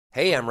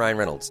Hey, I'm Ryan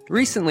Reynolds.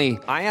 Recently,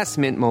 I asked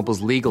Mint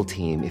Mobile's legal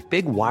team if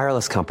big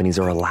wireless companies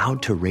are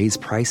allowed to raise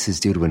prices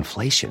due to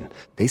inflation.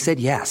 They said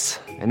yes.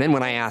 And then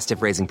when I asked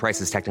if raising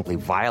prices technically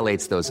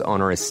violates those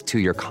onerous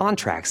two-year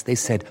contracts, they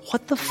said,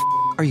 "What the f***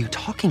 are you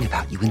talking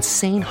about, you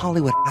insane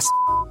Hollywood ass?"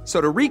 So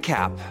to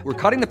recap, we're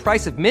cutting the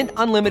price of Mint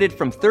Unlimited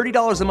from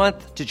 $30 a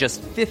month to just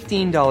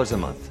 $15 a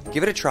month.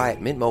 Give it a try at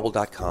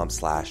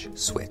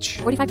mintmobile.com/switch.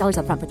 $45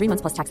 up front for 3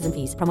 months plus taxes and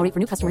fees. Promo rate for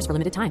new customers for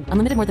limited time.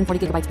 Unlimited more than 40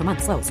 gigabytes per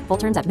month. Slows full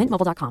terms at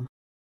mintmobile.com.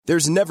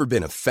 There's never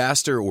been a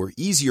faster or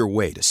easier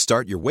way to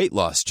start your weight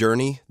loss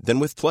journey than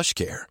with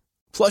PlushCare.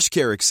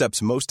 PlushCare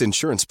accepts most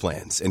insurance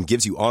plans and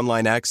gives you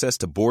online access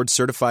to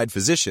board-certified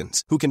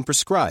physicians who can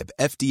prescribe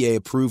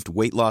FDA-approved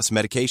weight loss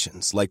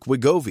medications like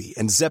Wegovy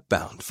and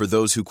Zepbound for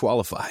those who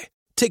qualify.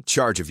 Take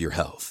charge of your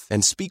health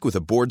and speak with a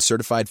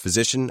board-certified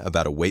physician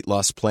about a weight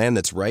loss plan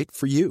that's right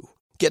for you.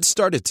 Get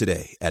started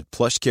today at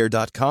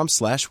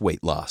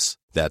plushcare.com/weight loss.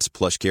 That's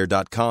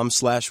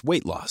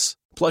plushcare.com/weight loss.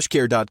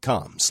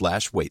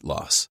 plushcare.com/weight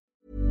loss.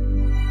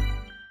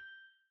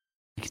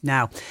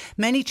 Now,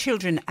 many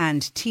children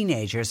and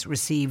teenagers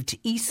received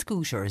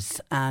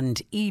e-scooters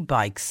and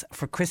e-bikes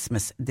for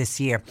Christmas this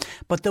year.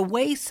 But the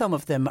way some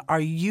of them are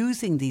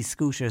using these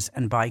scooters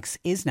and bikes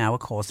is now a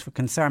cause for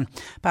concern.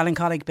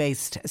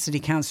 Ballincollig-based City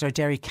Councillor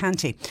Derry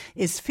Canty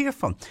is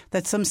fearful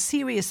that some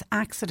serious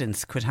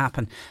accidents could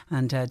happen.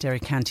 And Derry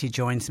Canty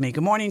joins me.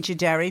 Good morning to you,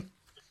 Derry.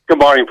 Good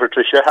morning,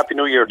 Patricia. Happy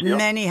New Year to you.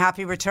 Many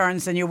happy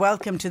returns, and you're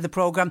welcome to the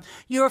programme.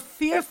 You're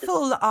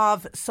fearful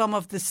of some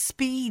of the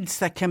speeds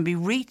that can be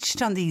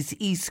reached on these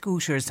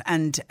e-scooters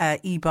and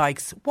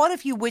e-bikes. What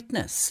have you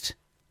witnessed?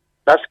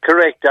 That's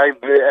correct.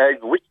 I've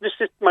witnessed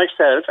it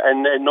myself,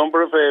 and a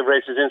number of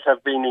residents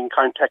have been in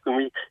contact with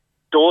me.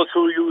 Those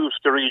who use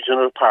the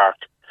regional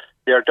park,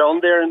 they're down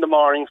there in the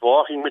mornings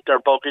walking with their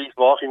buggies,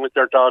 walking with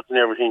their dogs and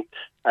everything.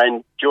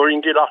 And during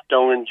the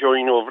lockdown and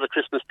during over the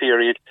Christmas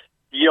period,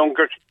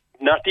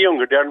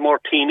 they're more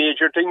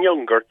teenager than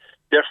younger.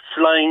 They're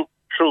flying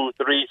through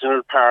the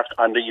regional park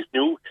on these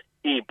new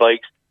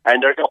e-bikes,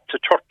 and they're up to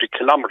 30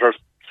 kilometres,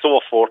 so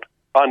forth,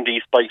 on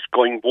these bikes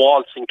going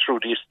waltzing through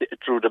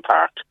the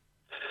park.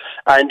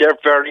 And they're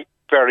very,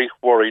 very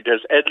worried.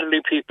 There's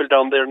elderly people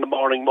down there in the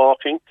morning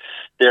walking.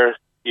 They're,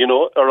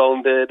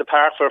 around the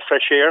park for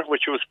fresh air,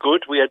 which was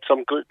good. We had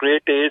some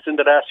great days in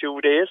the last few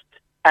days.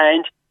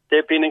 And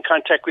they've been in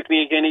contact with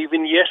me again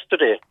even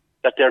yesterday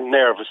that they're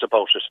nervous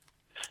about it.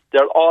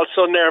 They're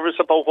also nervous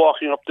about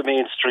walking up the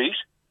main street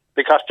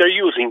because they're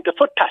using the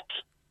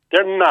footpaths.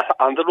 They're not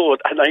on the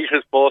road. And I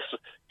suppose,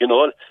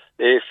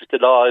 if the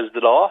law is the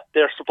law,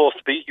 they're supposed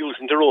to be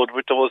using the road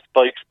with those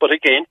bikes. But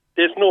again,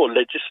 there's no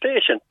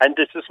legislation. And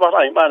this is what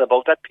I'm on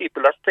about, that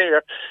people are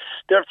fair.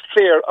 They're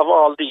fair of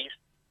all these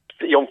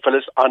young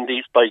fellas on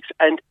these bikes.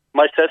 And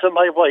myself and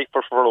my wife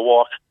were for a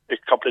walk a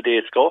couple of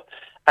days ago.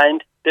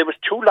 And there was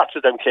 2 lots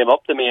of them came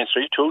up the main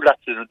street, 2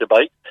 lots of the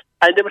bike.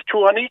 And there was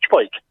 2 on each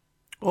bike.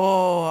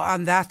 Oh,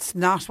 and that's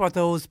not what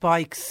those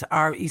bikes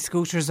or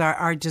e-scooters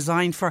are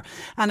designed for.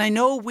 And I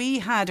know we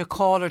had a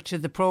caller to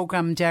the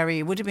programme, Derry,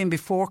 it would have been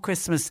before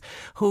Christmas,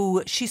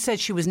 who she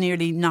said she was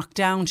nearly knocked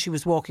down. She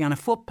was walking on a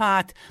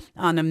footpath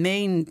on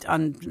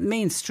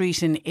main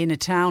street in a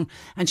town.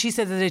 And she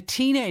said that a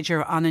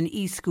teenager on an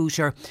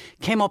e-scooter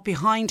came up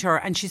behind her.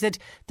 And she said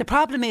the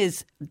problem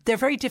is they're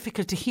very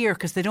difficult to hear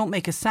because they don't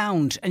make a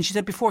sound. And she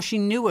said before she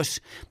knew it,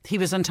 he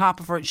was on top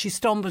of her. She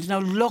stumbled.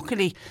 Now,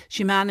 luckily,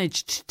 she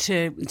managed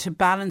to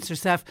balance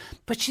herself,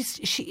 but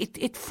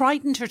it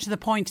frightened her to the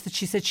point that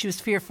she said she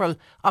was fearful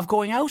of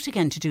going out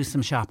again to do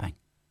some shopping.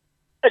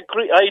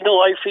 Agree. I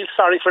know. I feel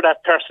sorry for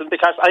that person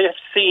because I have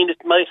seen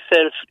it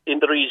myself in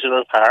the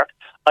regional park.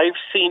 I've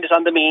seen it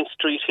on the main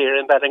street here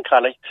in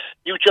Ballincollig.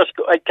 You just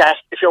go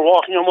aghast if you're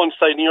walking on one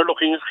side and you're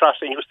looking across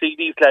and you see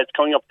these lads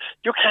coming up.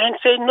 You can't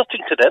say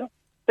nothing to them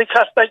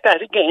because like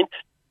that again,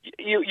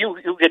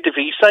 you get the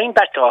V sign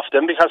back off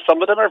them because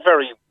some of them are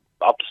very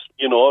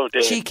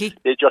cheeky.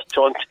 They just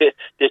don't. They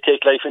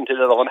take life into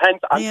their own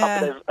hands on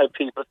top of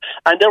people.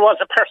 And there was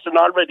a person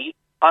already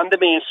on the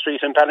main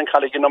street in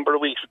Ballincollig a number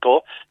of weeks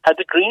ago, had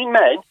the green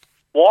man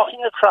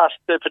walking across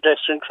the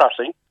pedestrian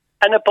crossing,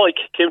 and a bike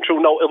came through.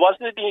 No, it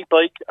wasn't an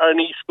e-bike or an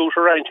e-scooter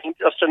or anything,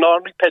 just an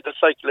ordinary pedal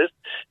cyclist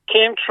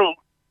came through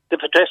the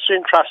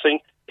pedestrian crossing,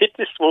 hit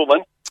this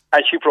woman,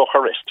 and she broke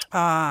her wrist.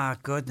 Ah,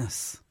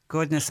 goodness.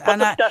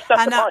 And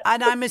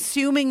I'm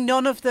assuming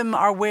none of them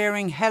are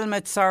wearing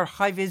helmets or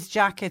high-vis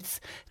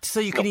jackets so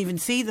you can even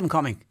see them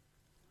coming.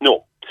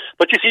 No.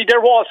 But you see,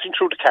 they're waltzing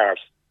through the cars.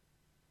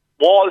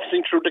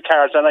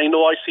 And I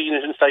know I've seen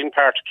it inside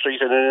Park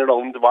Street and in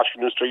around the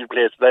Washington Street,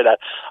 places like that.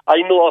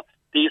 I know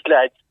these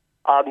lads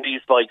on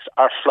these bikes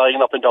are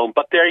flying up and down,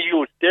 but they're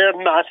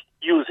not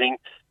using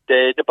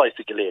the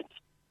bicycle lanes.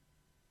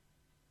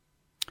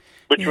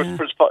 Which was,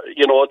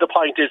 the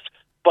point is,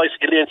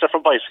 bicycle lanes are for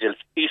bicycles.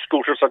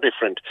 E-scooters are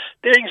different.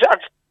 They are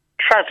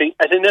travelling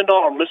at an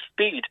enormous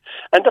speed.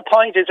 And the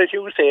point is, as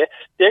you say,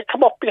 they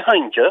come up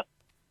behind you.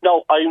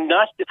 Now, I'm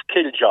not the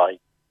killjoy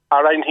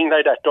or anything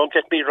like that. Don't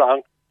get me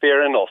wrong.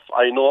 Fair enough.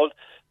 I know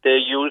they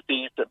use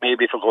these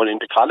maybe for going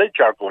into college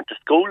or going to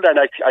school. And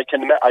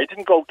I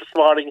didn't go this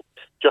morning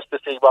just to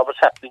see what was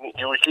happening.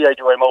 Usually I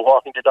do. I'm out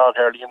walking the dog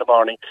early in the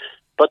morning.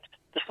 But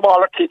the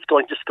smaller kids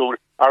going to school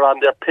are on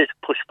their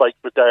push bike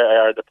with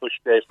the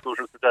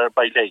scooters with their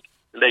by leg,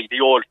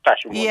 the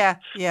old-fashioned ones.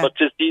 Yeah. But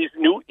there's these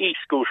new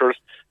e-scooters,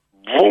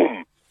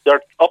 boom,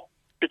 they're up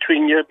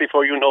between you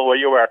before you know where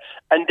you are.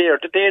 And they're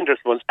the dangerous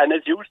ones. And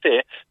as you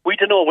say, we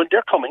don't know when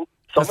they're coming.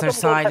 Some of them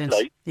silent. Don't have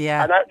lights,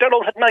 yeah. And they're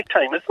out at night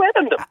time as well.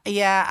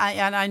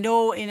 And I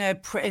know in a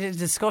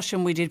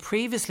discussion we did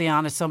previously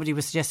on it, somebody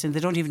was suggesting they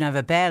don't even have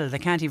a bell. They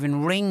can't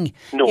even ring.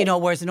 No. You know,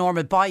 whereas a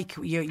normal bike,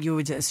 you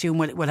would assume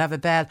will have a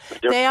bell.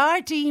 They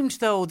are deemed,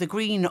 though, the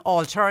green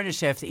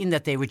alternative in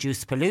that they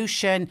reduce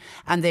pollution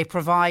and they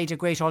provide a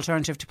great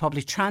alternative to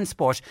public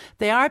transport.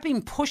 They are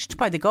being pushed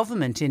by the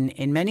government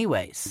in many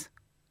ways.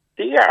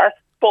 They are,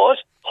 but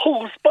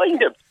who's buying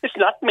them? It's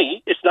not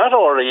me. It's not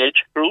our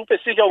age group.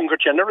 It's the younger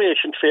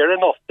generation. Fair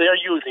enough. They're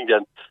using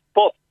them.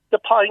 But the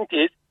point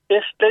is,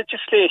 if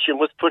legislation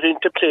was put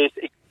into place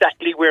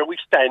exactly where we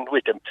stand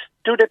with them,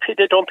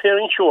 they don't pay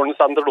insurance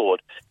on the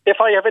road.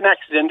 If I have an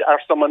accident or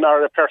someone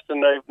or a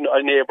person,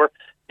 a neighbour,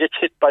 gets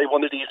hit by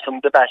one of these from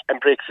the back and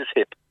breaks his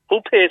hip,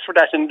 who pays for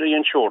that in the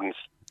insurance?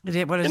 It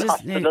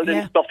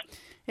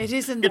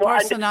isn't the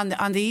person on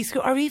the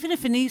e-scooter, or even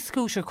if an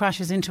e-scooter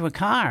crashes into a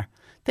car.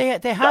 They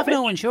have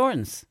no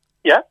insurance.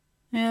 Yeah.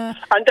 Yeah.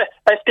 And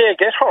if they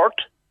get hurt,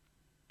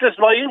 does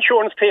my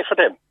insurance pay for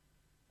them?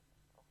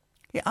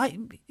 Yeah,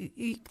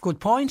 good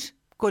point.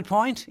 Good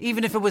point.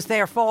 Even if it was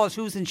their fault,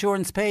 whose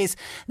insurance pays?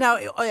 Now,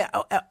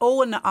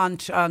 Owen on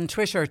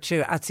Twitter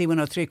to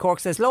 @C103 Cork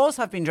says laws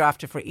have been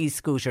drafted for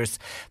e-scooters.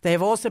 They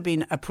have also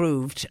been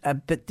approved,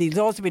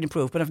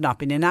 but have not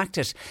been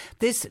enacted.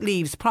 This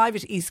leaves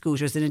private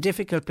e-scooters in a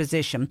difficult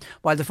position,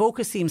 while the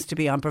focus seems to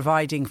be on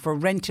providing for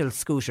rental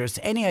scooters.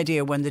 Any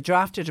idea when the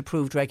drafted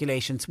approved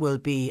regulations will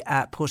be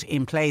put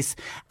in place?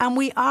 And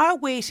we are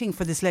waiting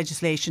for this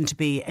legislation to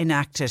be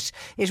enacted.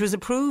 It was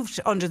approved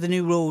under the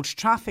new road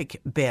traffic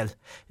bill.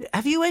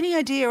 Have you any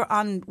idea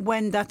on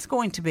when that's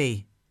going to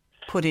be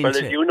put into?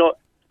 Well, as you know,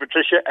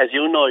 Patricia, as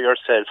you know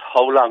yourself,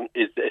 how long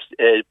is this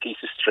piece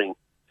of string?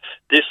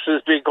 This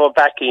is we go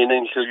back in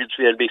and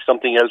there'll be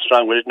something else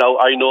wrong with it. Now,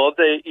 I know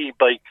the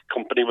e-bike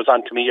company was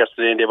on to me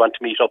yesterday and they want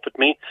to meet up with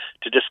me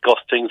to discuss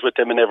things with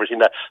them and everything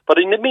that.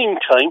 But in the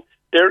meantime,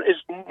 there is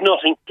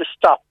nothing to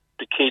stop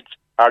the kids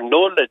or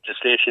no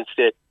legislation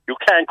say you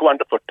can't go on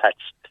the footpaths.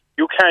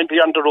 You can't be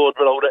on the road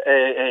without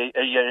a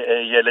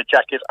yellow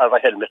jacket or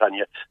a helmet on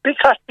you.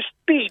 Because the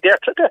speed there,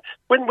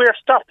 when we're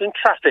stopped in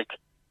traffic,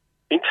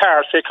 in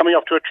cars, say, coming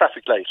up to a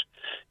traffic light,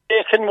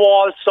 they can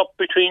waltz up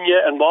between you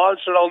and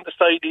waltz around the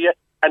side of you,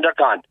 and they're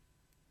gone.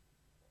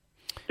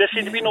 There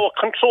seems to be no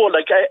control.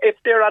 Like, if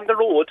they're on the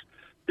road,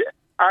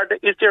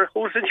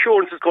 whose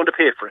insurance is going to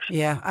pay for it?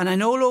 Yeah, and I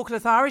know local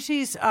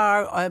authorities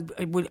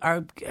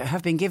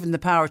have been given the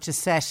power to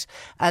set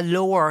a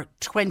lower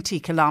 20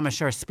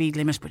 kilometre speed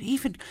limit, but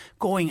even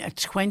going at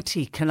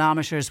 20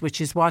 kilometres,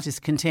 which is what is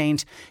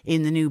contained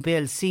in the new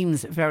bill,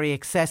 seems very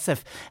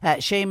excessive.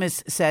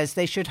 Seamus says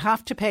they should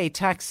have to pay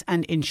tax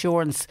and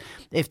insurance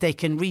if they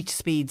can reach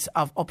speeds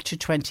of up to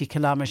 20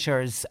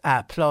 kilometres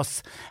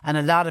plus, and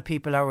a lot of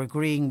people are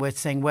agreeing with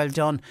saying well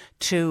done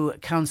to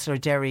Councillor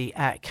Derry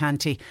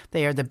Canty.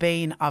 They are the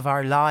bane of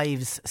our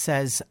lives,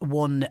 says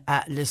one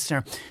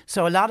listener.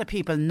 So a lot of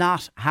people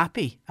not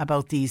happy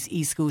about these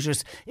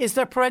e-scooters. Is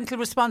there parental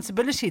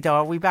responsibility though?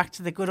 Are we back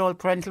to the good old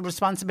parental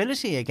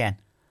responsibility again?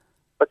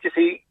 But you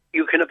see,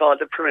 you can have all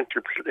the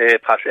parental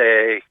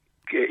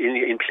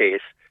in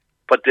place,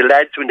 but the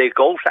lads, when they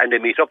go and they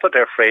meet up with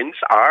their friends,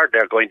 or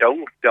they're going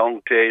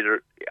down to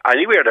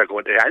anywhere, they're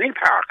going to any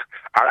park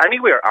or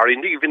anywhere, or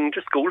even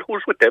to school,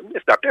 who's with them?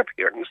 It's not their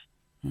parents.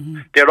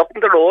 Mm-hmm. They're up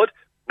on the road.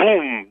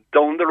 Boom,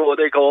 down the road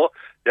they go.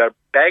 They're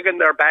bagging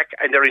their back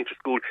and they're into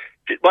school.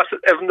 What's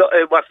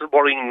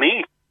worrying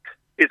me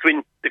is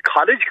when the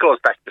college goes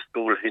back to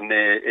school in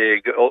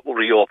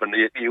reopen,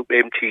 the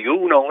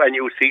MTU now and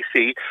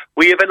UCC,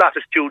 we have a lot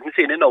of students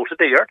in and out of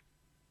there.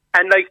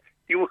 And like,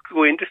 you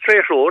go into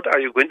Straight Road or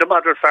you go into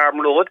Model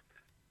Farm Road,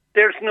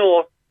 there's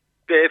no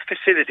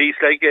facilities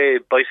like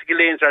bicycle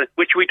lanes,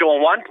 which we don't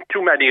want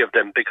too many of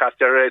them because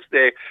they're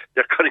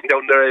cutting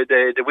down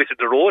the width of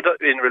the road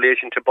in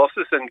relation to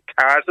buses and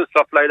cars and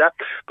stuff like that.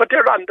 But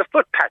they're on the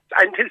footpaths,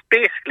 and it's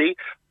basically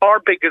our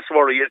biggest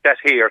worry is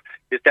that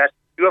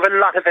you have a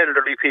lot of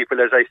elderly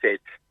people, as I said.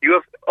 You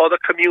have other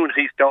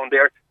communities down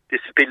there,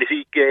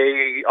 disability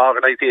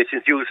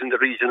organisations using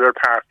the regional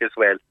park as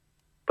well.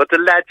 But the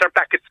lads are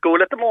back at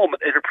school at the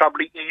moment. It'll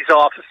probably ease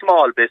off a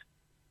small bit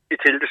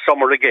until the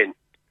summer again.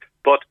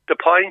 But the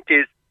point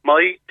is,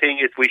 my thing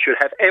is we should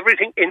have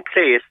everything in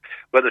place,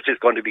 whether it is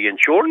going to be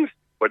insurance,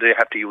 whether they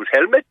have to use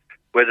helmets,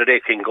 whether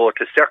they can go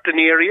to certain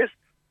areas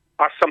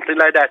or something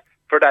like that.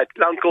 For that,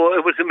 long ago,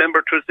 it was the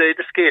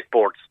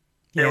skateboards.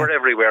 They were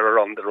everywhere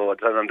around the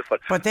roads and on the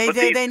foot. But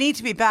they need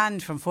to be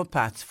banned from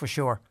footpaths for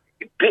sure.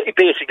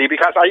 Basically,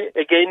 because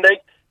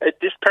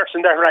this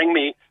person that rang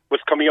me was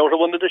coming out of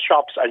one of the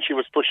shops and she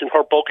was pushing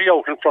her buggy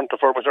out in front of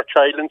her with her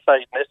child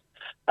inside it,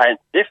 and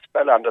this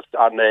fella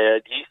on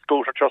the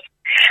e-scooter just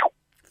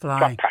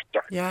flying past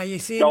her. Yeah, you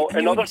see. No,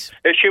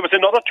 if she was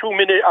another 2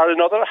 minutes or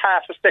another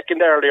half a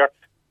second earlier,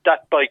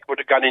 that bike would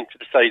have gone into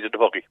the side of the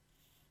buggy.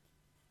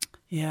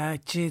 Yeah,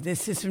 gee,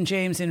 this is from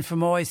James in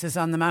Fermoy. Says,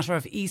 on the matter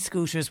of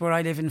e-scooters where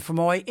I live in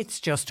Fermoy, it's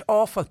just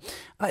awful.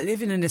 I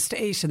live in an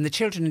estate and the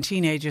children and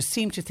teenagers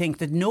seem to think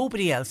that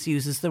nobody else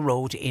uses the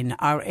road in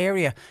our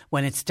area.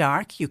 When it's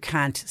dark, you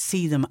can't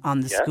see them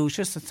on the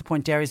scooters. That's the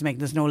point Derry's making.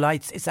 There's no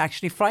lights. It's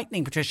actually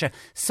frightening, Patricia.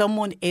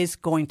 Someone is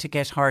going to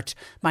get hurt.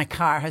 My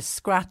car has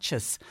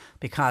scratches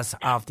because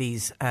of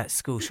these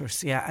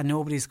scooters. Yeah, and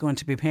nobody's going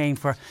to be paying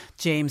for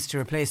James to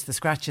replace the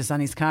scratches on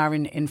his car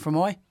in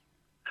Fermoy.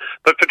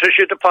 But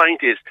Patricia, the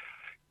point is,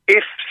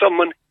 if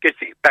someone gets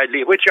it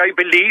badly, which I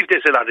believe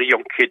there's a lot of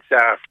young kids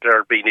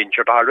after being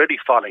injured already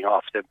falling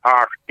off them,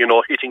 or,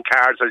 hitting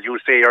cars, as you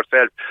say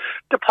yourself,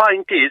 the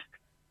point is,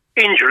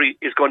 injury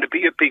is going to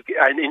be a big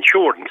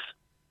insurance.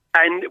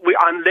 And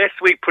unless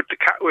we put the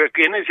car,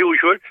 again as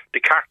usual,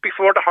 the cart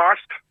before the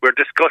horse, we're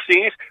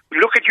discussing it.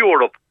 Look at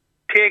Europe.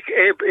 Take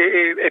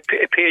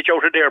a page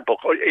out of their book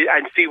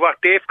and see what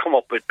they've come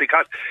up with,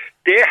 because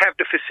they have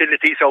the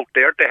facilities out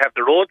there, they have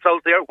the roads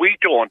out there. We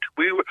don't.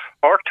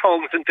 Our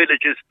towns and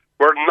villages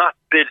were not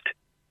built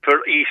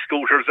for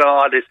e-scooters and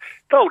all this.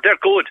 No, they're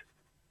good.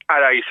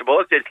 And I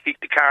suppose they'll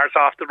keep the cars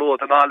off the road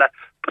and all that.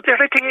 But they're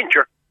a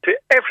danger to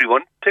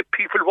everyone, to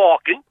people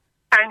walking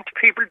and to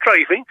people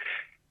driving.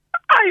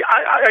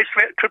 I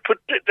swear to put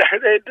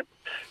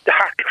the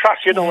heart across,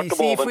 at the moment.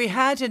 If we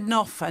had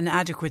enough and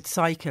adequate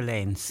cycle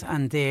lanes,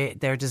 and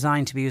they're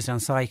designed to be used on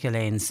cycle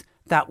lanes,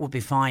 that would be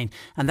fine.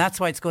 And that's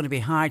why it's going to be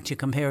hard to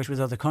compare it with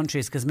other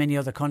countries, because many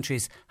other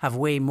countries have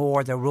way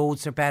more. Their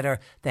roads are better.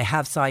 They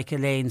have cycle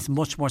lanes,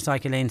 much more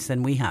cycle lanes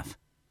than we have.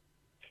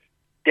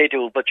 They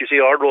do, but you see,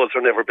 our roads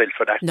are never built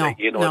for that. No,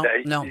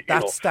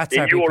 that's our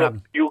big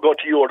problem. You go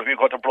to Europe, you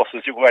go to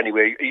Brussels, you go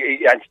anywhere,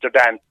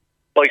 Amsterdam,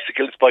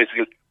 bicycles,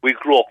 we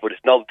grew up with it.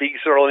 Now, these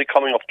are only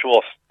coming up to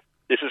us.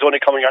 This is only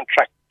coming down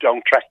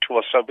track to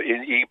us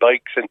in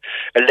e-bikes and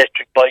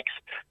electric bikes.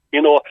 A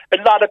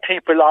lot of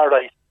people, all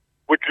right,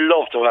 would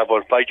love to have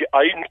one.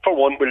 I, for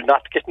one, will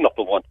not get up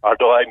on one,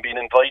 although I'm being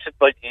invited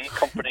by the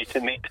e-company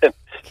to meet them.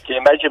 Can you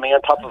imagine me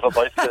on top of a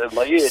bicycle at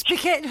my age?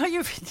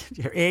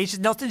 Your age has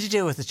nothing to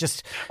do with it.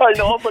 Just, I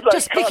know, but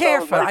just be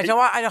careful. I know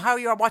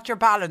what your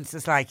balance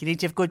is like. You need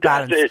to have good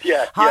balance. That's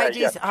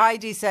it,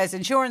 Heidi says,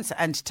 insurance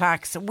and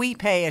tax, we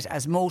pay it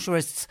as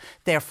motorists.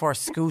 Therefore,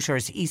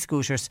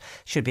 e-scooters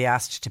should be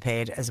asked to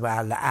pay it as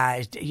well.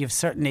 You've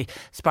certainly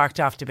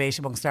sparked off debate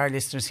amongst our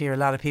listeners here. A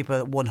lot of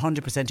people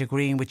 100%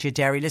 agreeing with you,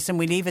 Derry. Listen,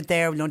 we leave it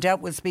there. No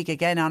doubt we'll speak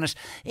again on it.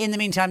 In the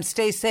meantime,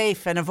 stay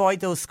safe and avoid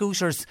those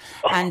scooters.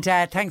 And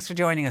thanks for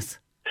joining us.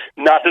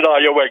 Not at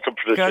all. You're welcome.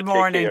 Good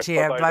morning to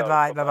you.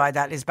 Bye-bye.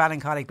 That is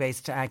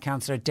Ballincollig-based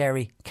councillor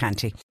Derry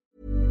Canty.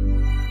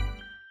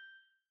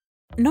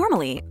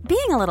 Normally, being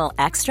a little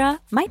extra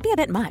might be a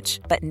bit much,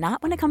 but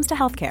not when it comes to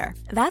healthcare.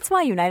 That's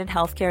why United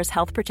Healthcare's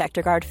Health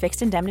Protector Guard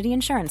fixed indemnity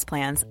insurance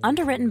plans,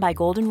 underwritten by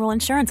Golden Rule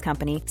Insurance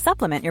Company,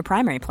 supplement your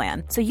primary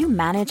plan so you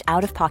manage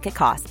out-of-pocket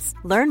costs.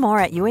 Learn more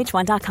at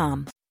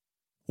uh1.com.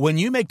 When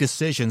you make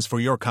decisions for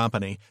your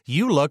company,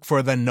 you look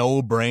for the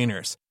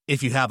no-brainers.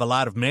 If you have a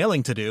lot of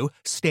mailing to do,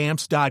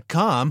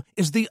 Stamps.com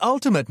is the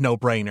ultimate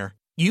no-brainer.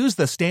 Use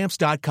the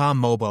Stamps.com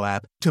mobile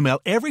app to mail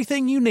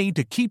everything you need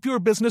to keep your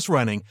business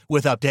running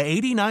with up to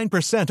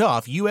 89%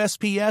 off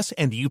USPS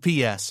and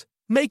UPS.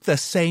 Make the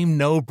same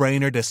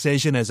no-brainer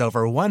decision as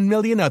over 1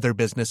 million other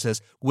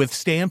businesses with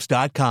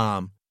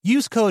Stamps.com.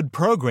 Use code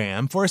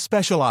PROGRAM for a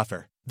special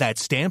offer.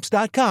 That's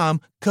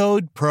Stamps.com,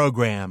 code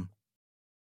PROGRAM.